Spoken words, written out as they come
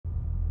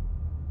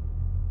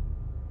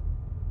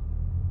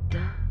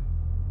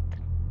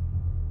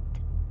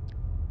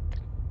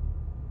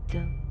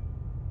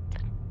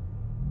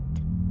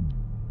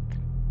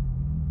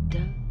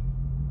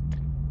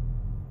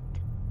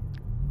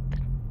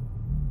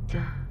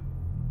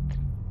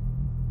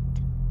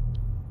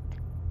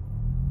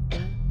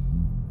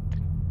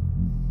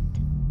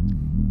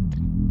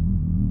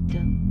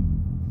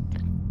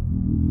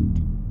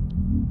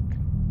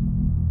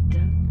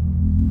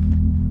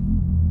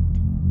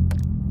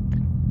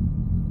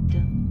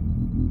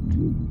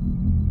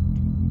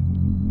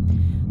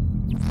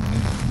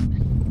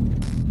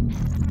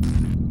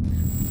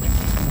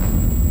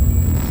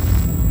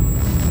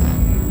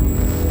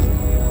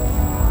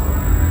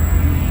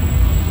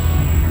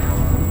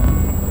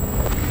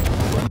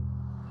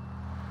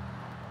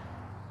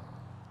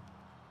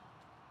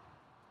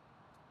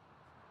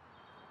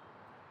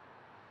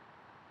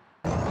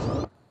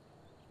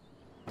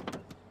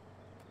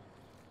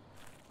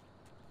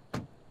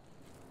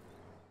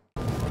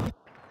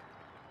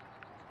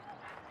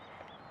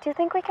Do you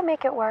think we can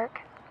make it work?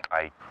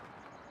 I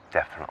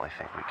definitely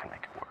think we can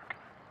make it work.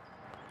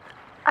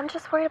 I'm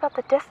just worried about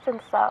the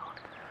distance, though.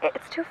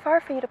 It's too far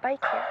for you to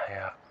bike here.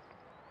 Yeah.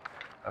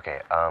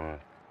 Okay,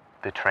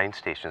 the train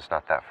station's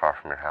not that far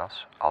from your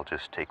house. I'll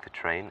just take the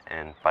train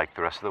and bike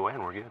the rest of the way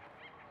and we're good.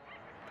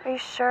 Are you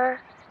sure?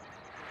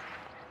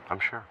 I'm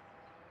sure.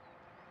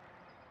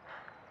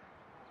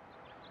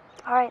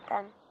 All right,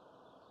 then.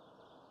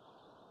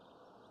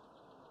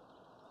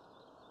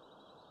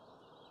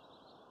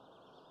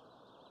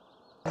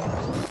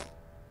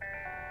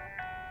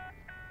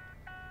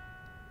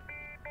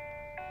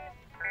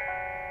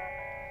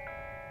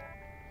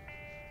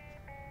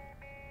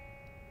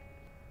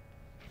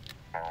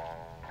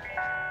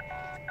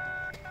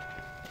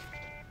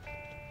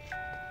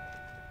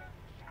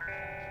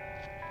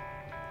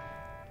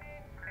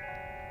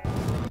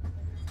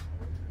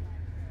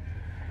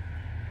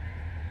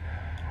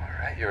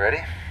 You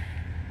ready?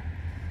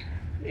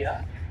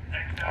 Yeah.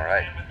 All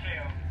right.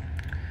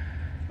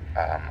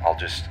 I'll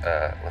just,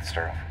 let's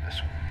start off with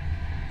this one.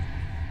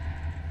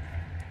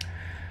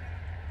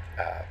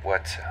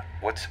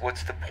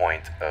 What's the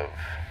point of,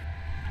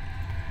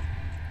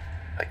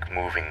 like,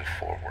 moving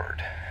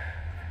forward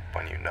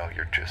when you know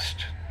you're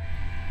just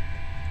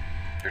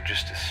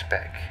a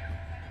speck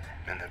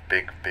in the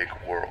big, big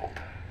world?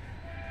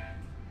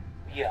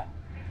 Yeah.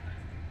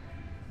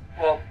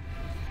 Well,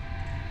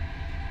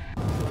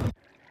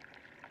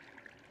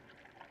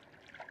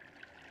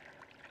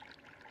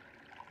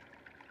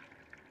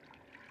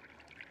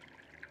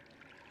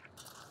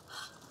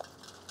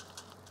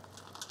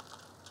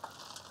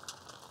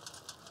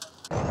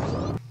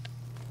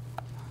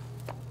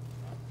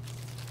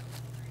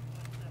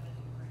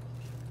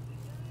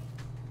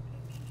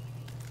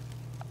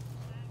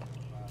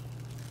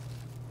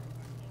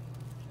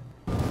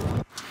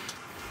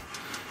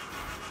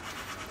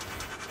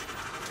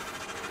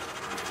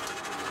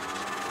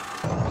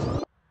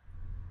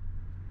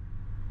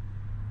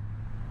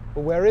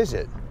 But where is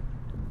it?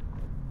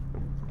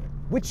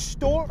 Which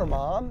store,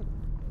 Mom?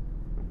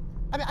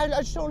 I mean, I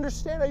just don't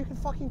understand how you can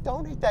fucking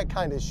donate that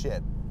kind of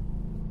shit.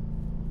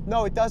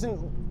 No, it doesn't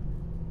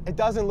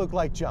look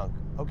like junk,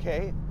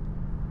 okay?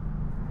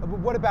 But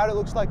what about it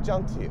looks like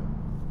junk to you?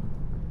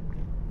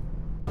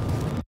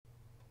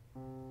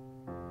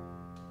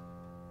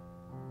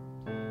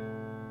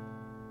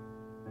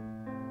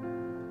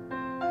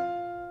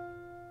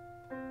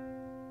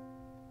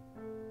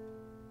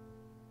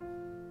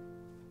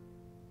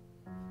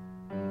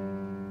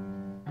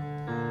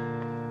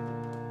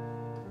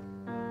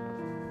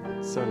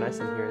 So nice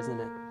in here, isn't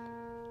it?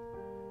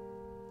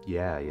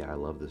 Yeah, I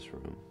love this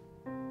room.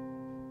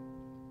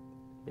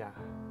 Yeah,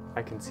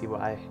 I can see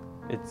why.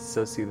 It's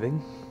so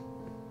soothing.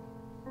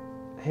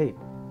 Hey,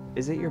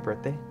 is it your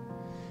birthday?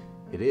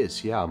 It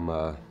is, yeah.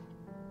 I'm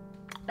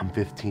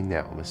 15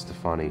 now. Miss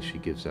Stefani, she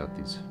gives out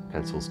these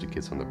pencils to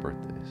kids on their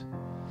birthdays.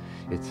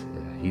 It's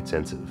heat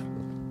sensitive.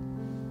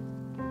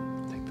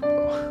 Take the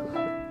blow.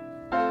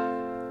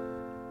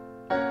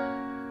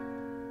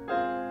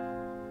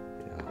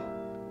 Yeah.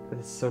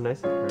 It's so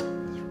nice in here.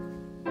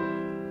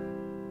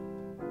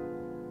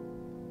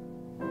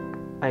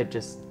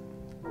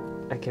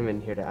 I came in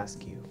here to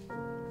ask you,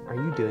 are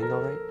you doing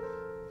all right?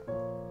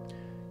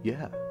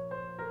 Yeah.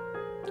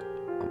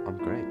 I'm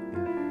great,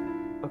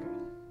 yeah. Okay.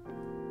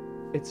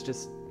 It's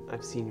just,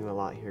 I've seen you a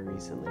lot here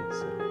recently,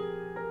 so.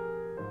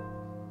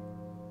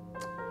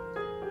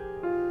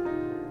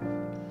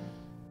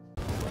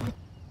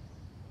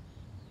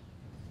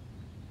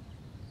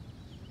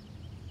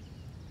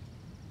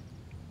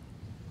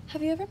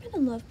 Have you ever been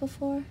in love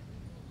before?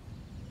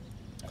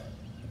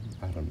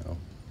 I don't know.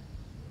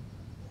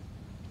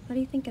 What do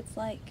you think it's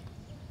like?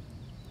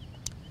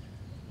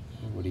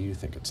 What do you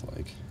think it's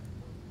like?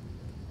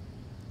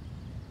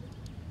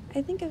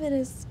 I think of it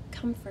as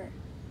comfort.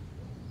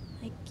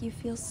 Like you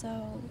feel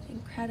so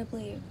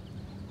incredibly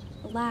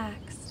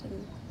relaxed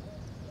and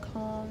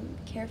calm,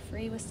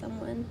 carefree with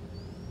someone.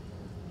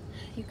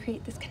 You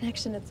create this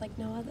connection that's like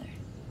no other.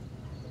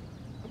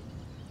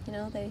 You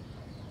know, they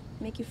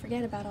make you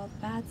forget about all the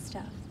bad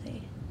stuff.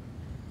 They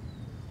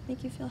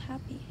make you feel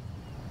happy.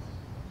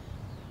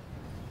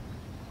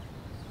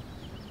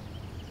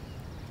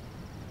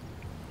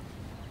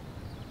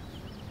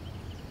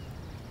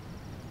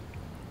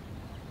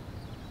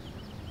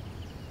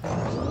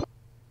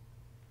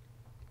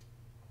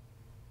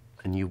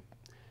 And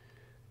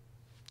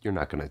you're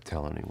not gonna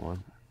tell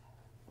anyone?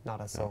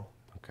 Not a soul.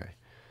 Okay.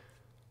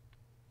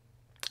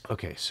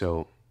 Okay,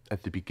 so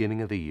at the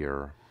beginning of the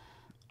year,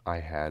 I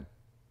had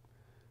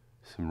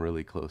some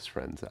really close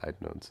friends that I'd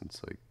known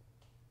since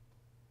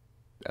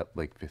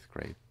like 5th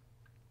grade.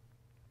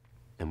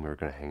 And we were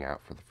gonna hang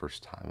out for the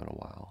first time in a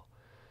while,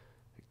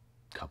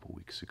 a couple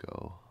weeks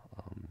ago.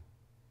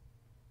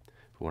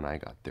 But when I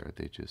got there,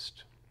 they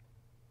just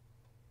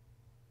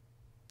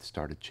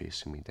started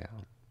chasing me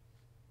down.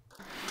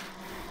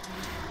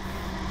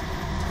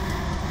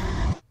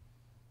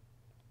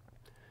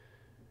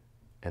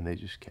 And they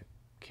just kept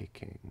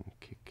kicking.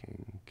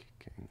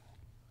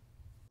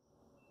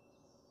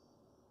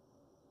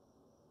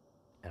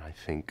 And I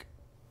think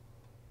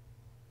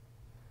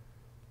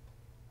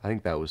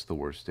that was the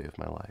worst day of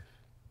my life.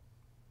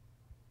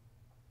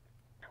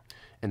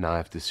 And now I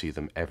have to see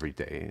them every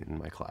day in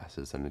my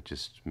classes, and it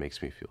just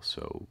makes me feel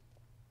so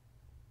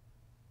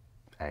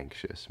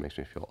anxious, makes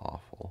me feel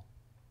awful.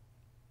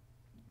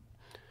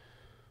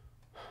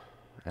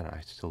 And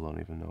I still don't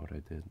even know what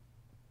I did.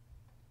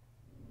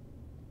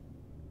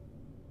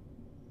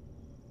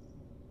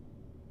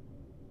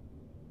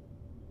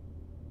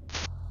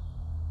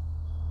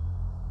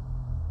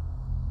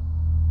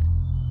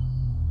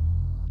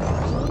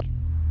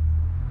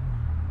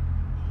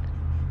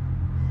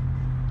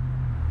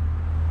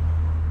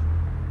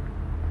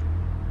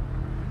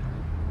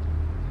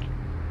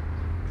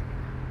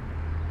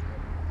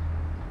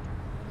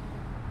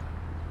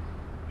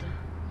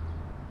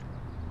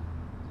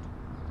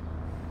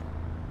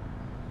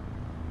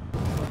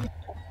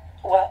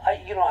 Well,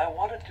 I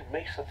wanted to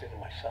make something of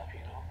myself,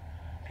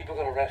 People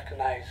are going to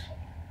recognize,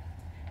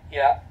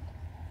 yeah,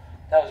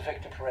 that was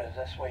Victor Perez.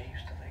 That's the way he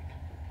used to think.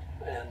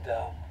 And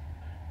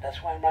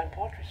that's why I'm writing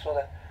poetry, so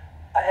that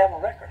I have a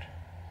record.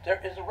 There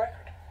is a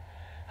record.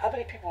 How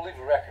many people leave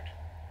a record?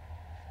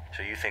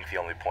 So you think the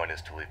only point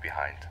is to leave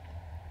behind,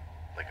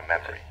 like a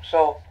memory? Okay.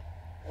 So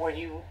when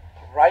you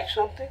write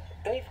something,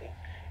 anything,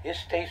 it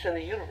stays in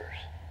the universe.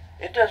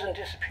 It doesn't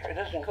disappear. It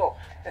doesn't go.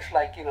 It's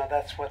like,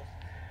 that's what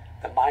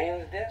the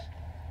Mayans did.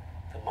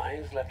 The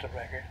Mayans left a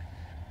record.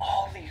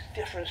 All these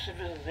different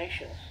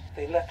civilizations,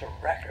 they left a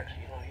record.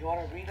 You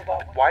want to read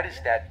about what Why they does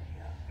did? that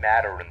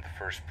matter in the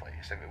first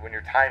place? I mean, when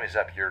your time is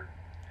up, you're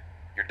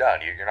done.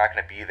 You're not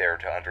going to be there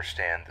to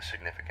understand the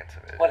significance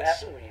of it. What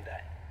happened when you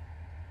die?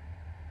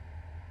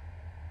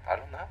 I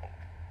don't know.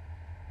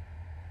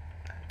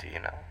 Do you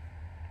know?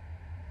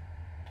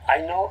 I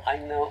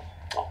know.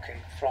 Okay,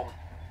 from.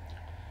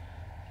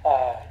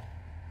 Well,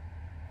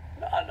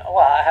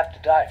 I have to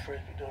die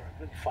first in order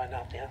to really find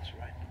out the answer,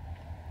 right?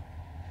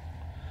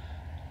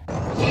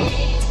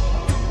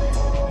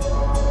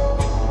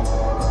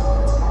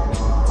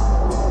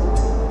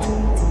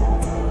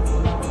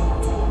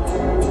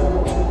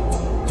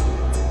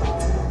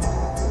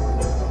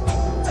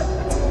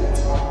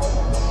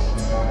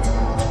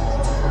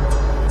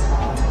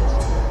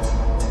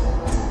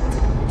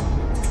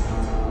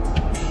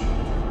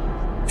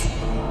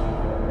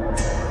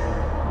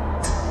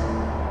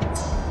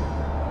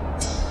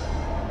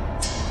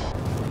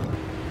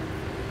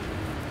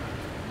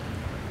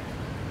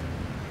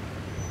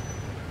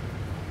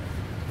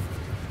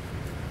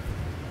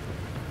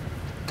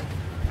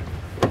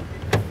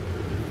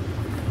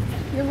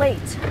 You're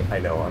late. I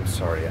know, I'm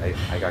sorry. I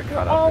got You're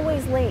caught up.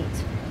 always late.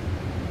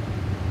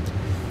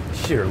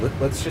 Here,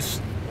 let's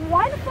just...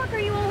 Why the fuck are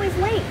you always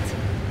late?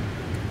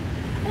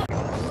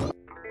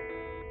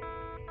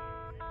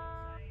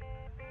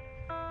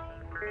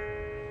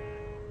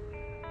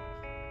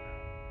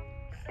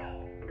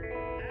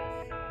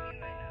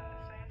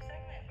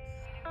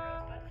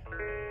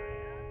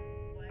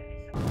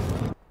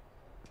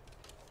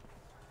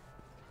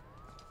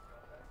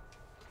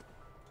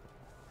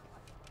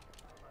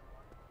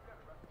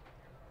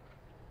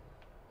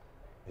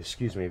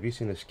 Excuse me, have you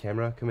seen this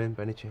camera come in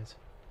by any chance?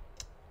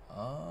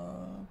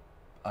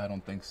 I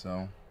don't think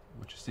so.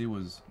 What you see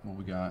was what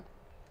we got.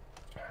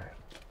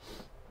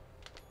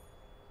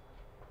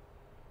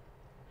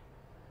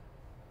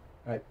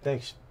 Alright,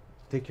 thanks.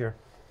 Take care.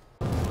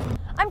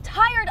 I'm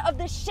tired of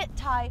this shit,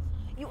 Ty.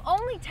 You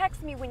only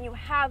text me when you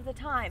have the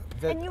time,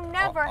 and you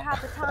never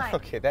have the time.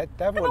 Okay, that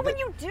No, would... but when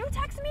you do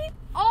text me,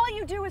 all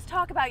you do is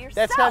talk about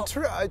yourself. That's not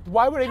true.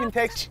 Why would I even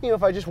text you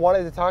if I just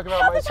wanted to talk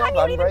about Half the myself? time you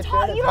don't I'm even right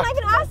talk. there to You don't talk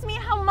even to ask me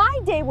how my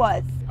day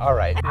was. All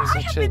right. And I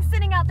have been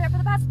sitting out there for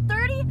the past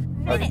 30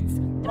 minutes.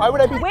 Why would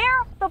I be...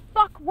 Where the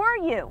fuck were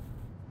you?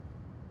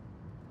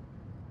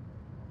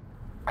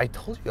 I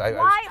told you I was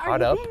Why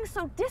caught are up. you being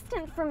so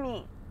distant from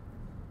me?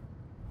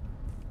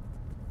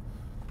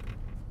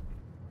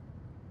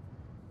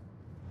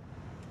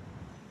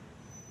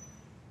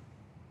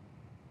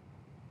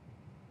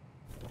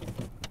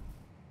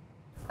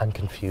 I'm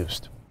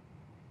confused.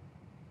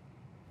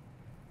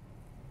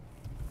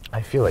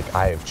 I feel like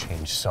I have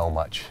changed so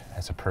much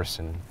as a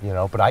person, you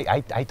know, but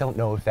I don't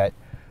know if that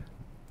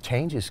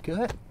change is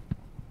good.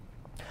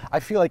 I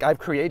feel like I've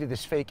created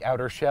this fake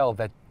outer shell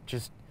that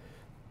just,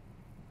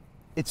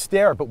 it's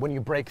there, but when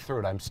you break through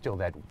it, I'm still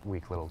that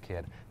weak little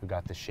kid who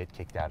got the shit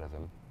kicked out of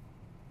him.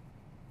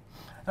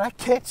 And I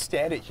can't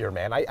stand it here,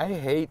 man. I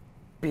hate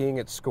being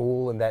at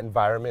school in that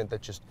environment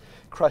that just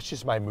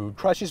crushes my mood,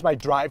 crushes my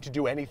drive to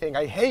do anything.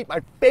 I hate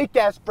my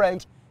fake-ass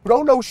friends who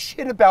don't know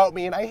shit about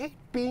me, and I hate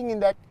being in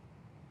that,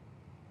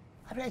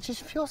 I mean, it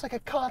just feels like a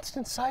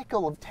constant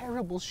cycle of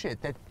terrible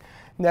shit that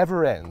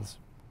never ends.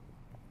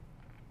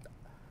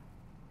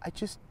 I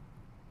just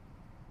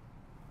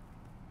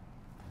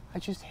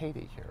hate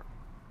it here.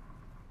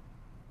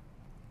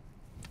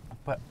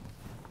 But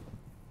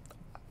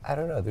I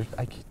don't know,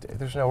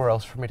 there's nowhere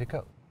else for me to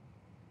go.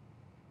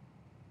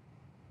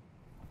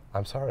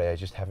 I'm sorry, I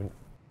just haven't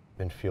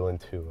been feeling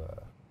too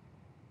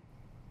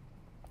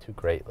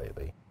great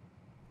lately.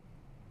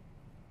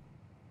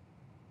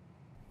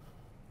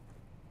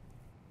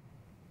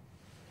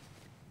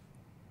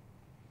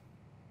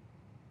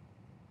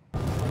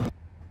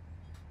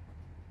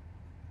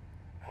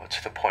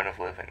 What's the point of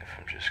living if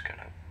I'm just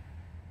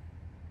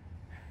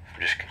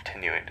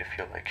continuing to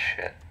feel like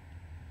shit?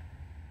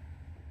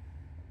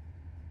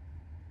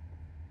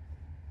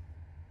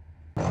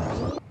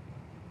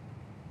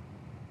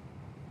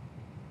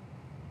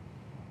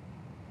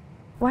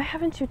 Why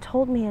haven't you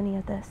told me any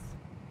of this?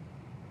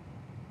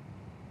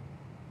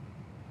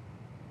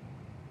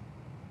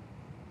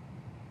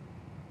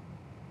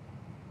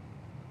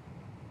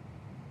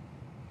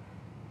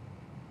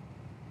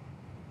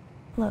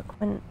 Look,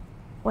 when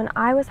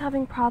I was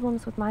having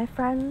problems with my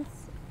friends,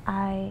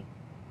 I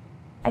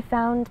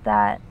found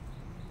that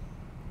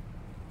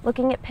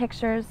looking at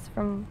pictures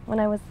from when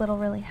I was little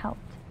really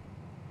helped.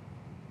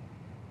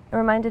 It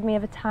reminded me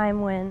of a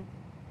time when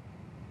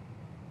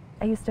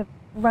I used to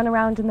run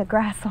around in the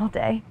grass all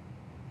day.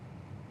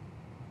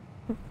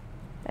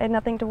 I had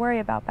nothing to worry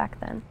about back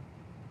then.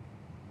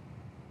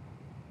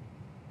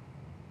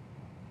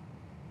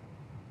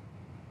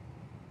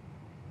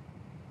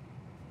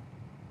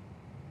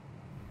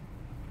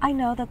 I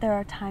know that there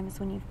are times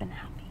when you've been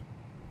happy.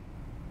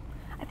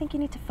 I think you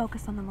need to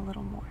focus on them a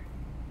little more.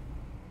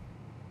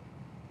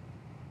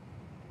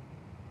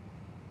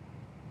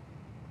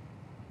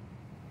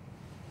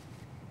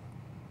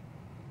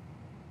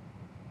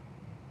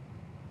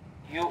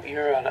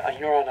 You're on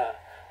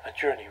a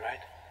journey, right?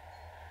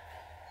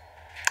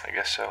 I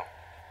guess so.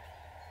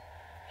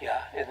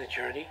 Yeah, and the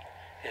journey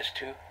is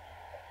to,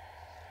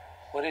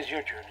 what is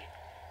your journey?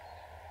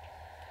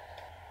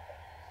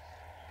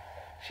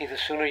 See, the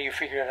sooner you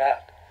figure it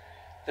out,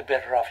 the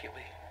better off you'll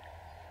be.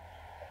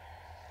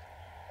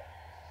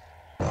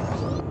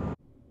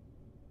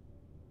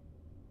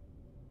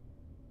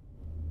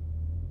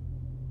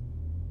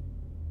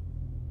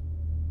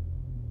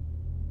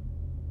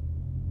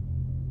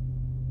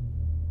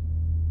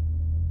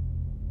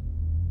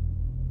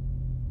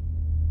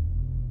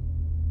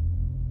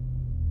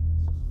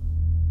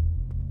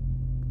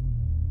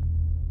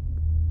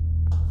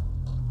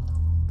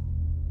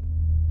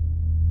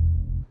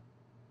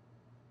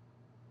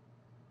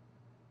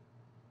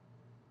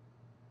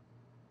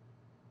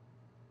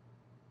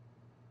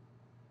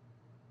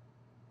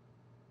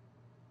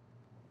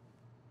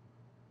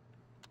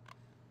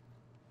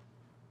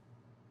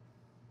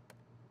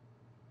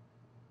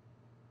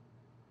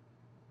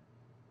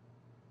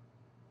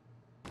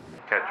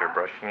 Catcher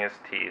brushing his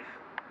teeth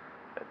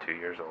at 2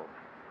 years old.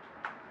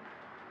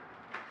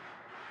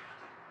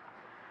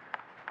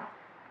 How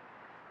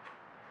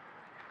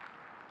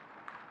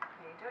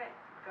you doing?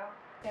 Go.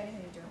 Daddy, how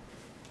you doing?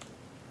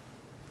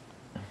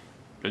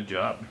 Good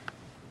job.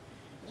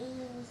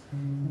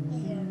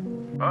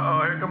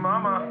 Uh-oh, here come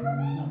Mama.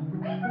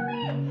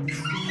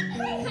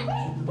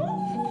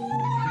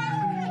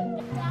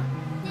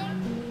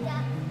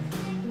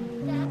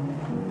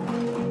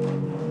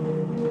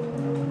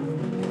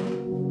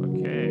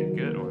 Okay,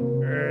 good one.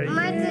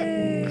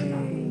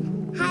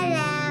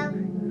 Hello.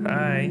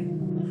 Hi.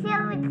 You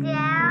feel me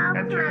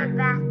down to my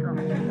bathroom.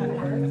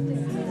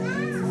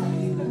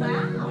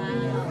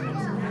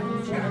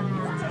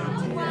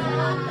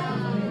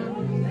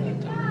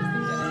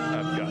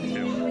 I've got to.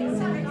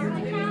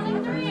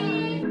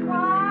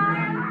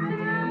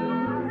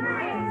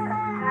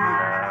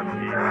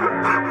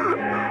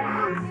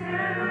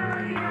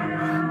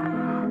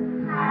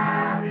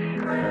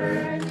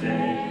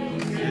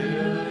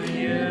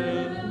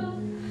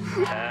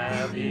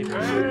 Happy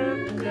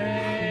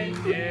birthday,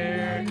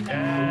 dear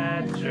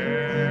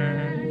Catcher.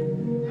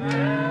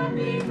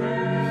 Happy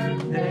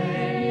birthday.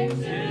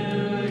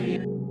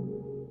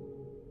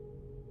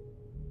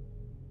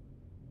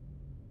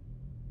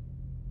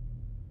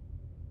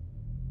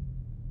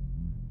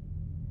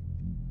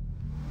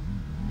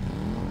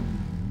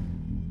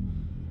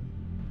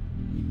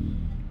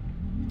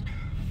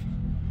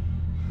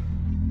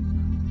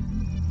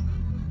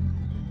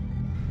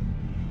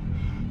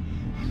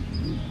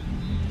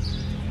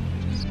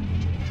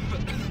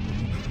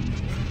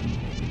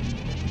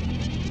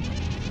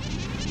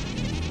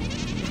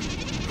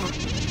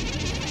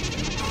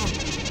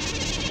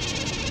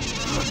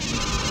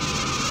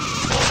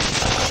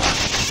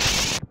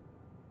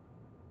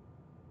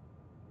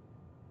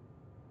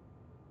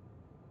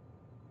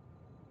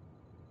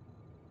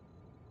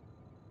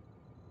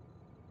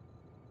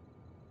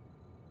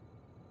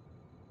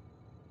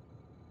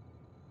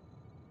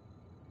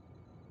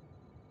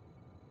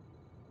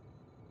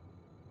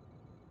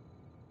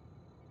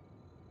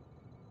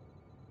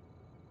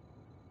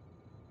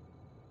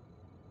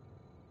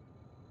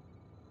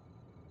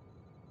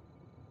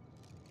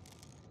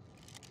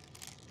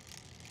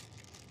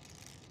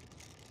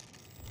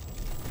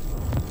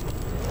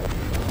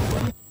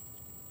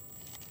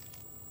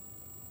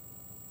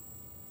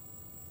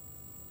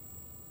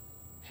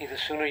 See, the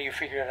sooner you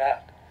figure it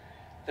out,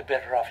 the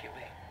better off you'll be.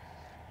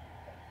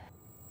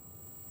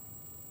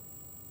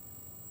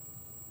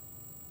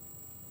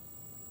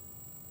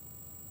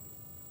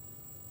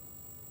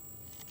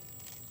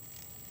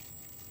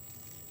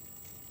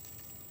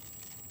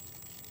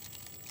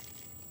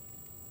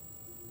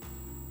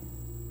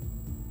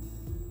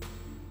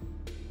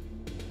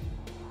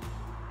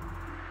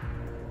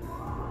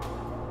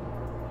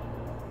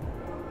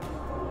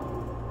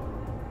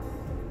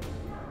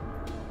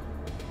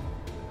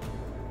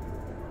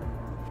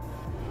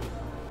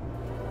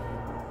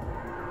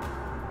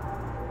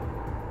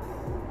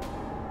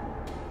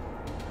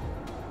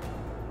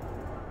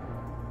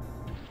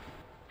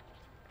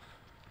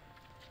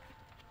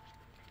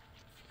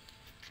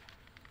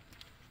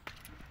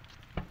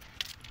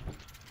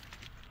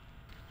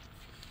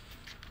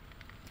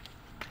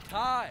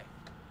 Hi,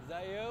 is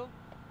that you?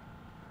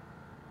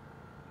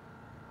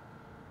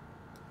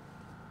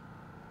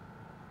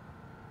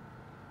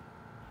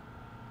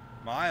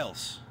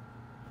 Miles.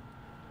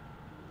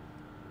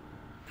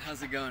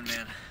 How's it going,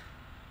 man?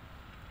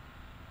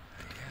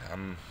 Yeah,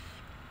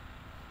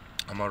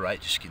 I'm all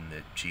right. Just getting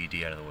the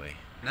GED out of the way.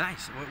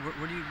 Nice. Where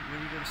do you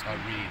go to school?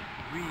 Reed.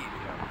 Reed.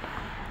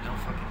 Yeah. No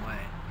fucking way.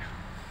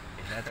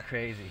 That's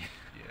crazy.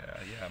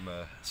 Yeah. I'm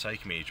a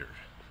psych major.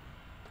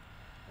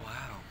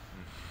 Wow.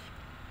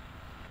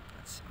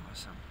 That's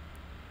awesome.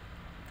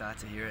 Glad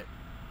to hear it.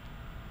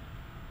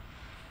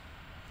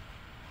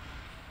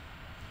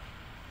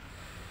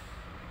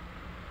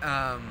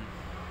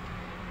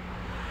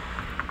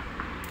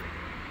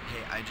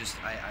 Hey,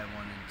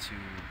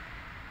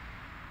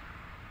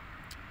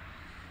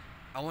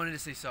 I wanted to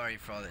say sorry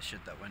for all that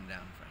shit that went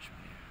down freshman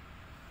year.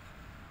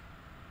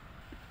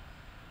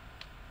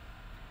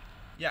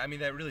 Yeah, I mean,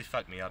 that really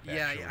fucked me up,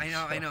 Yeah, actually.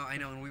 I know.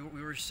 And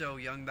we were so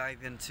young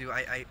back then, too.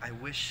 I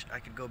wish I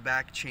could go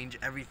back, change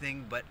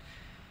everything, but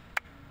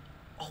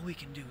all we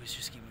can do is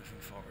just keep moving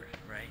forward,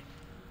 right?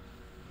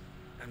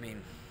 I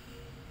mean,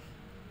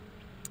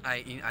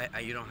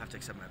 you don't have to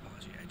accept my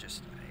apology. I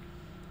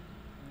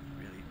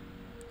really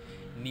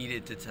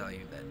needed to tell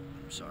you that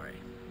I'm sorry.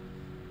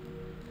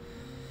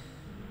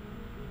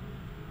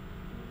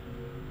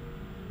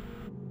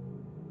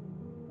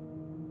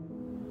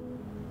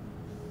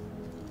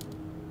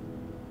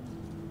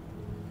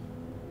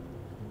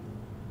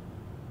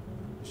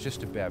 It's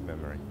just a bad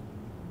memory.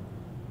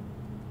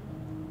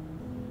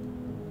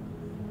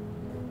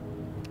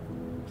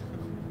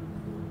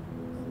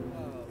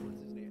 What's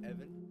his name?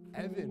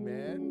 Evan,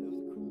 man.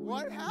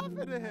 What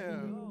happened to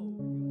him?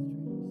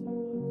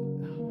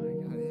 Oh my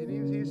God,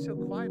 he was so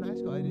quiet in high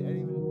school. I didn't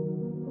even